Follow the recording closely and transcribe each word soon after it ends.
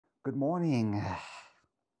Good morning.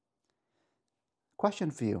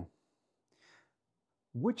 Question for you.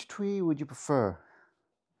 Which tree would you prefer?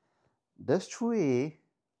 This tree,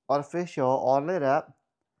 artificial, all lit up,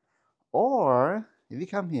 or if you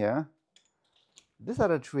come here, this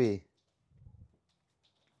other tree.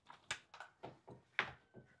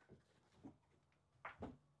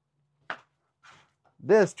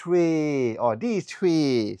 This tree or these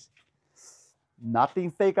trees.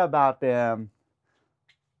 Nothing fake about them.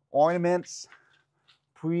 Ornaments,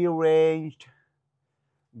 pre-arranged,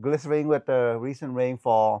 glistening with the recent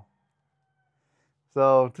rainfall.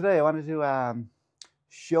 So today I wanted to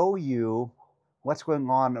show you what's going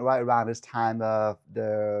on right around this time of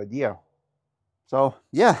the year. So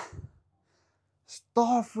yeah,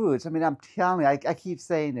 star fruits. I mean, I'm telling you, I keep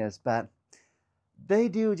saying this, but they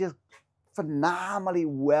do just phenomenally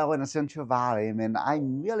well in the Central Valley. I mean,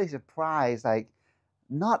 I'm really surprised. Like,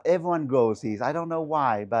 not everyone grows these. I don't know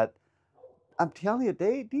why, but I'm telling you,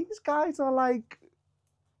 these guys are like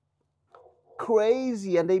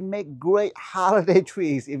crazy, and they make great holiday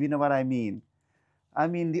trees, if you know what I mean. I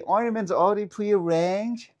mean, the ornaments are already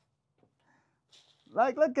prearranged.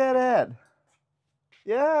 Like, look at it.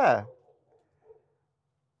 Yeah.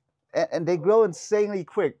 And they grow insanely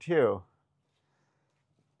quick too.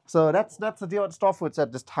 So that's the deal with star fruits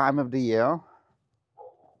at this time of the year.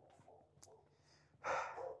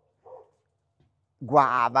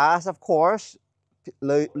 Guavas, of course,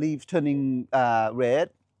 leaves turning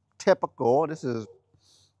red. Typical. This is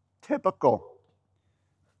typical.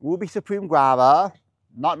 Ruby Supreme guava.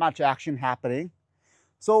 Not much action happening.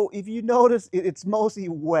 So if you notice, it's mostly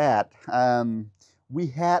wet. We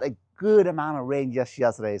had a good amount of rain just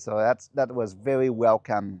yesterday, so that was very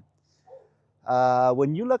welcome.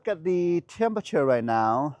 When you look at the temperature right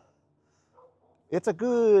now, it's a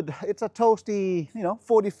toasty,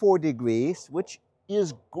 44 degrees, which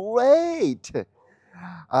is great.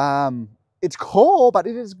 It's cold, but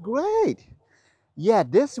it is great. Yeah,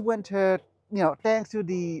 this winter, thanks to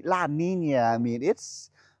the La Nina, I mean,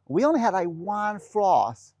 we only had like one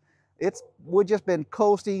frost. We've just been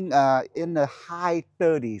coasting in the high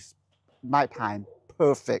 30s nighttime.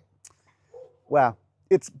 Perfect. Well,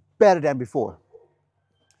 it's better than before.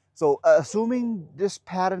 So assuming this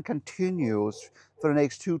pattern continues for the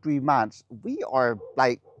next 2-3 months, we are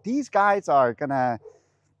like, these guys are gonna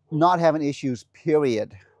not having issues,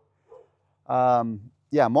 period.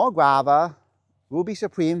 Yeah, more guava, Ruby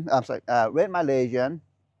Supreme, I'm sorry, Red Malaysian.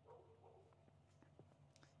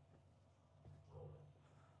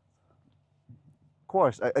 Of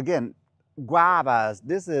course, again, guavas,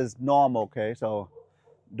 this is normal, okay? So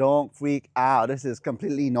don't freak out. This is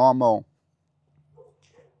completely normal.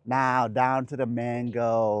 Now down to the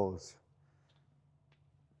mangoes.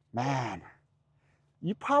 Man,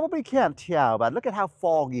 you probably can't tell, but look at how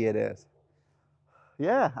foggy it is.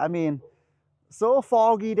 Yeah, I mean, so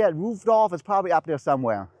foggy that Rudolph is probably up there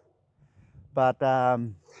somewhere. But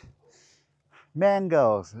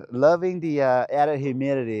mangoes, loving the added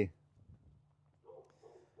humidity.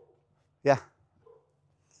 Yeah.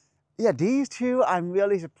 Yeah, these two, I'm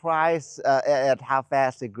really surprised at how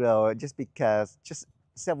fast they grow, just because just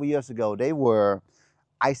several years ago, they were,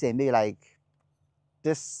 I say, maybe like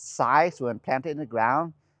this size when planted in the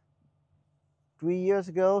ground 3 years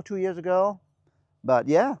ago, 2 years ago. But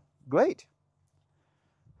yeah, great.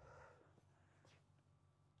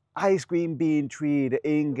 Ice cream bean tree, the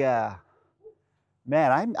Inga.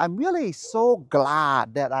 Man, I'm really so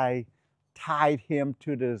glad that I tied him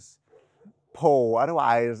to this pole.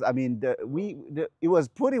 Otherwise, I mean, it was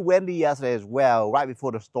pretty windy yesterday as well, right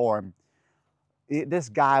before the storm. This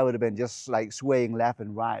guy would have been just like swaying left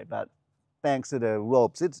and right, but thanks to the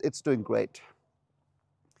ropes, it's doing great.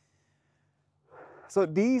 So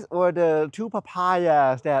these were the two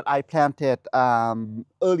papayas that I planted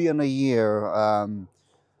early in the year.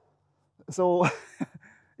 So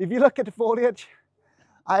if you look at the foliage,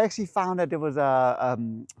 I actually found that there was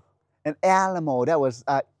an animal that was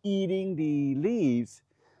eating the leaves.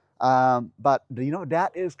 But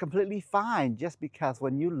that is completely fine, just because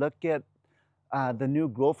when you look at the new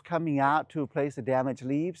growth coming out to replace the damaged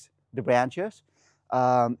leaves, the branches,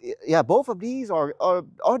 yeah, both of these they're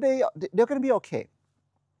going to be okay.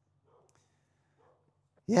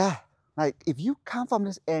 Yeah, like if you come from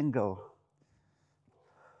this angle,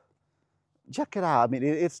 check it out. I mean,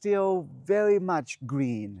 it's still very much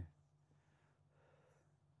green.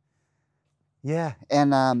 Yeah,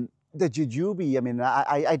 and the jujube, I mean,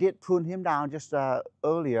 I did prune him down just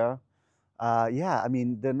earlier. Yeah, I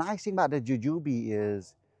mean, the nice thing about the jujube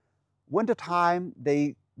is wintertime,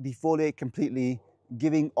 they defoliate completely,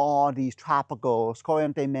 giving all these tropicals,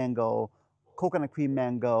 Corriente mango, coconut cream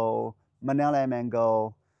mango, vanilla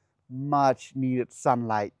mango, much needed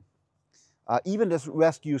sunlight. Even this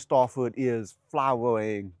rescue store fruit is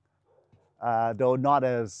flowering, though not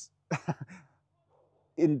as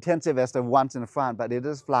intensive as the ones in the front, but it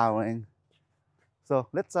is flowering. So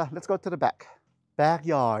let's go to the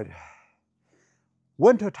backyard.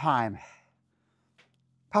 Winter time.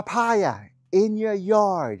 Papaya in your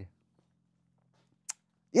yard.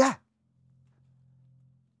 Yeah.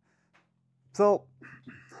 So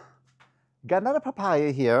got another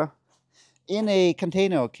papaya here in a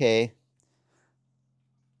container, okay?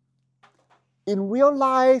 In real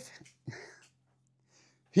life,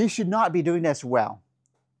 he should not be doing this well.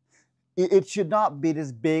 It should not be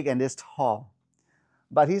this big and this tall.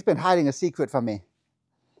 But he's been hiding a secret from me.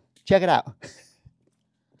 Check it out.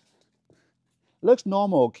 Looks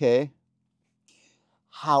normal, okay?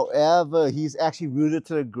 However, he's actually rooted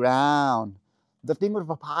to the ground. The thing with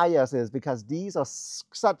papayas is because these are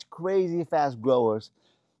such crazy fast growers,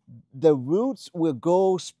 the roots will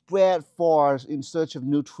go spread far in search of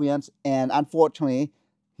nutrients, and unfortunately,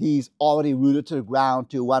 he's already rooted to the ground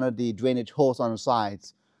to one of the drainage holes on the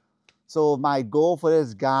sides. So my goal for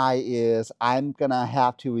this guy is I'm gonna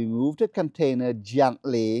have to remove the container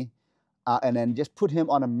gently and then just put him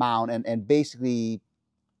on a mound and basically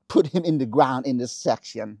put him in the ground in this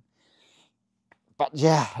section. But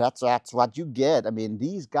yeah, that's what you get. I mean,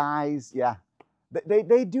 these guys, yeah,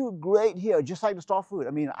 they do great here, just like the star fruit.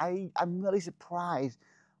 I mean, I'm really surprised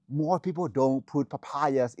more people don't put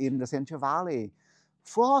papayas in the Central Valley.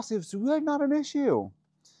 Frost is really not an issue.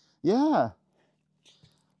 Yeah.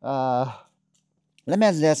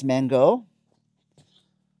 Lemongrass mango.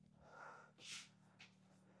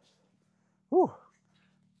 Whew.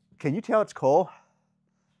 Can you tell it's cold?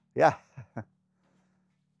 Yeah.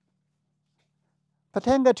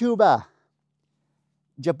 Patanga tuba,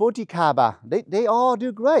 jabuticaba, they all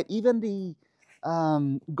do great. Even the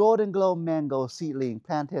golden glow mango seedling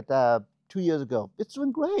planted 2 years ago, it's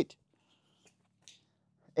doing great.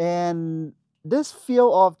 And this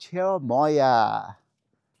field of cherimoya,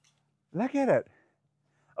 look at it.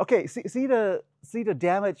 Okay, see the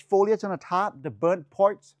damaged foliage on the top, the burnt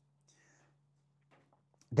parts?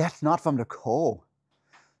 That's not from the cold.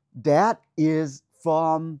 That is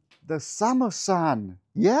from the summer sun.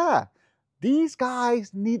 Yeah, these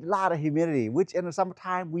guys need a lot of humidity, which in the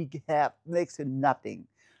summertime we have next to nothing.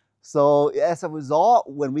 So as a result,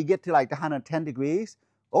 when we get to like the 110 degrees,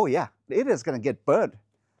 oh yeah, it is gonna get burnt.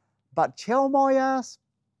 But cherimoyas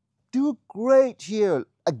do great here.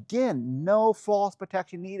 Again, no frost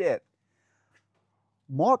protection needed.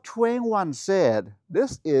 Mark Twain once said,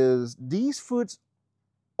 these fruits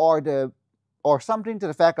are or something to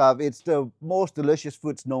the fact of it's the most delicious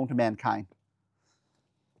fruits known to mankind.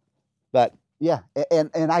 But yeah,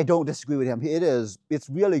 and I don't disagree with him. It's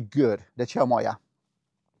really good, the cherimoya.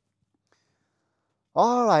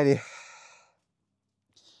 Alrighty.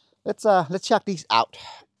 Let's check these out.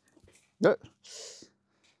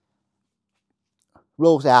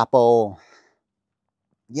 Rose apple.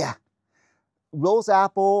 Yeah. Rose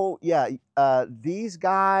apple, yeah, these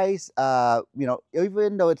guys, you know,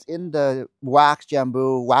 even though it's in the wax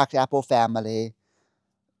jambu, wax apple family,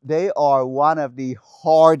 they are one of the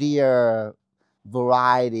hardier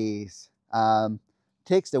varieties.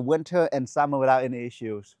 Takes the winter and summer without any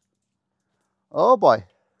issues. Oh boy.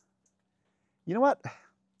 You know what?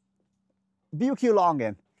 BQ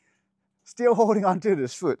longin, still holding on to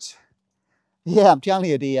this fruit. Yeah, I'm telling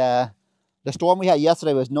you, the storm we had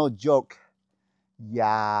yesterday was no joke.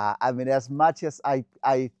 Yeah, I mean, as much as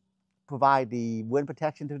I provide the wind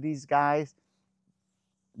protection to these guys,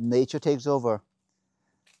 nature takes over.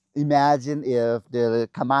 Imagine if the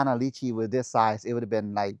Kamana lychee was this size, it would have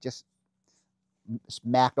been like just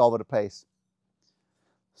smacked all over the place.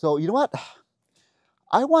 So you know what?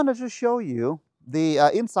 I wanted to show you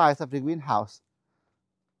the insides of the greenhouse.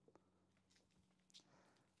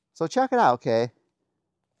 So check it out, okay?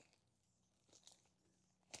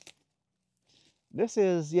 This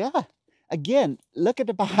is, yeah. Again, look at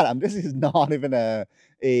the bottom. This is not even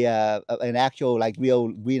an actual like real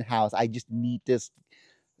greenhouse. I just need this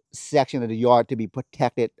section of the yard to be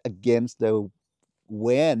protected against the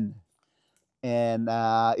wind. And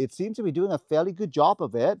it seems to be doing a fairly good job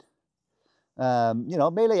of it. You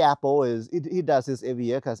know, Malay apple he does this every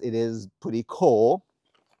year because it is pretty cold.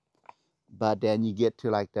 But then you get to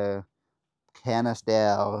like the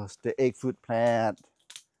canistels, the egg fruit plant,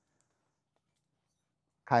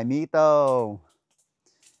 Kaimito.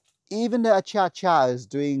 Even the acha-cha is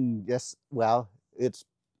doing just, well, it's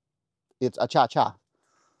acha-cha.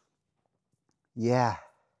 Yeah.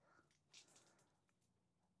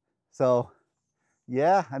 So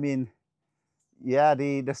Yeah, I mean, yeah,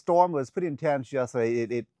 the storm was pretty intense yesterday.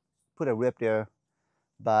 It put a rip there,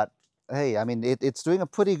 but hey, I mean, it's doing a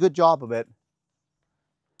pretty good job of it.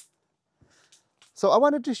 So I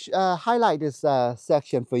wanted to highlight this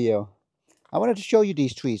section for you. I wanted to show you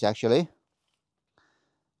these trees actually.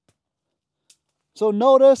 So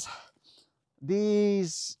notice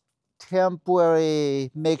these temporary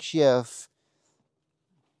makeshift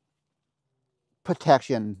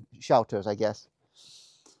protection shelters, I guess.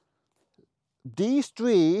 These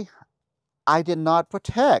three I did not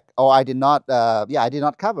protect, or I did not, I did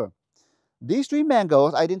not cover. These three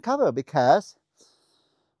mangoes I didn't cover because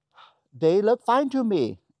they look fine to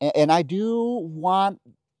me. And I do want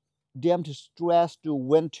them to stress through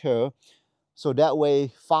winter, so that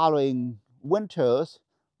way following winters,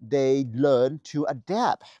 they learn to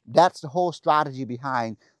adapt. That's the whole strategy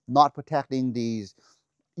behind not protecting these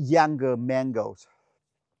younger mangoes.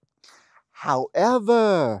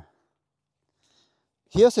 However,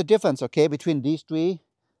 here's the difference, okay, between these three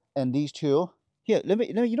and these two. Here, let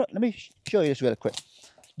me show you this real quick.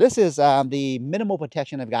 This is the minimal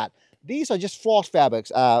protection I've got. These are just false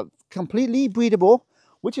fabrics, completely breathable,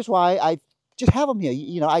 which is why I just have them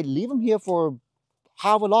here. I leave them here for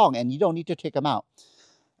however long, and you don't need to take them out.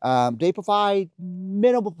 They provide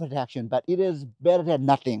minimal protection, but it is better than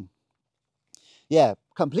nothing. Yeah,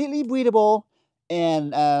 completely breathable,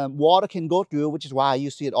 and water can go through, which is why you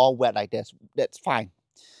see it all wet like this. That's fine.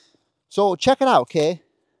 So check it out, okay?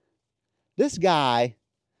 This guy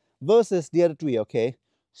versus the other three, okay?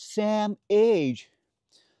 Same age,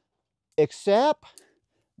 except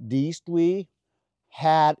these three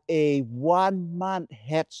had a 1 month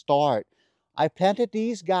head start. I planted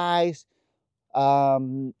these guys, I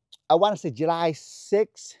want to say July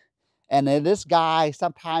 6th, and then this guy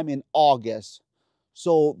sometime in August.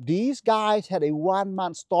 So these guys had a 1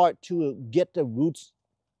 month start to get the roots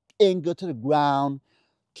anchored to the ground,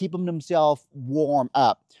 keeping themselves warm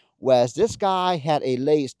up. Whereas this guy had a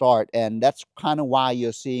late start, and that's kind of why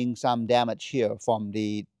you're seeing some damage here from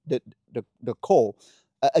the cold.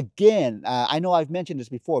 Again, I know I've mentioned this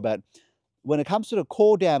before, but when it comes to the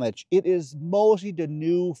cold damage, it is mostly the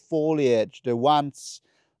new foliage, the ones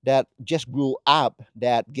that just grew up,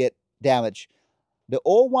 that get damaged. The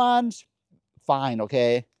old ones, fine,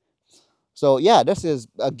 okay? So yeah, this is,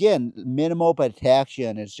 again, minimal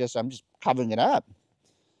protection. It's just, I'm just covering it up.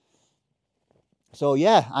 So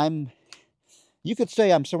yeah, you could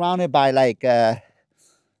say I'm surrounded by like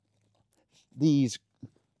these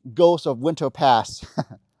ghosts of winter past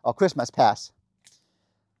or Christmas past.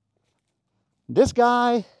 This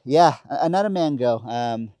guy, yeah, another mango.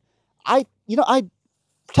 I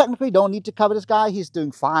technically don't need to cover this guy. He's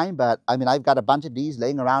doing fine, but I mean, I've got a bunch of these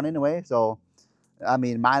laying around anyway, so I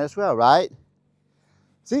mean, might as well, right?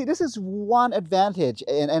 See, this is one advantage,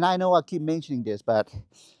 and I know I keep mentioning this, but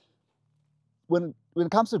when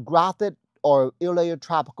it comes to grafted or ill-layered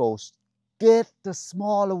tropicals, get the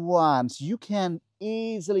smaller ones. You can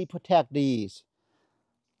easily protect these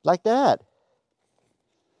like that.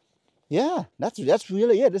 Yeah, that's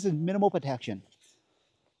really it. This is minimal protection.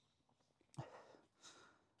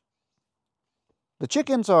 The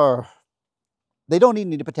chickens they don't need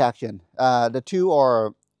any protection. The two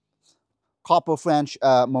are copper French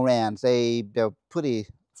Morans. They're pretty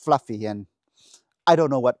fluffy, and I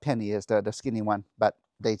don't know what Penny is, the skinny one, but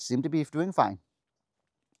they seem to be doing fine.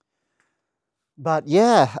 But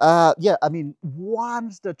yeah, I mean,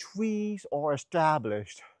 once the trees are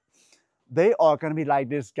established, they are going to be like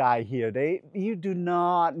this guy here. You do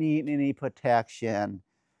not need any protection.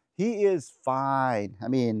 He is fine. I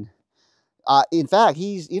mean, in fact,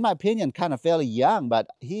 he's, in my opinion, kind of fairly young, but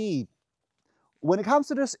when it comes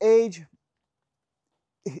to this age,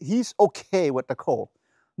 he's okay with the cold.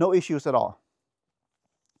 No issues at all.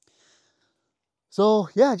 So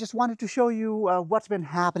yeah, I just wanted to show you what's been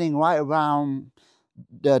happening right around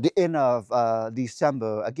the end of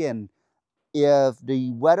December. Again, if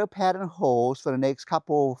the weather pattern holds for the next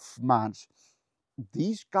couple of months,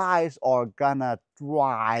 these guys are gonna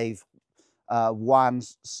thrive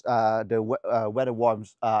once the weather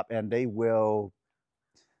warms up, and they will.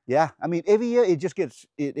 Yeah, I mean, every year it just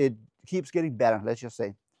it keeps getting better. Let's just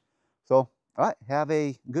say. So, all right, have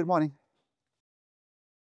a good morning.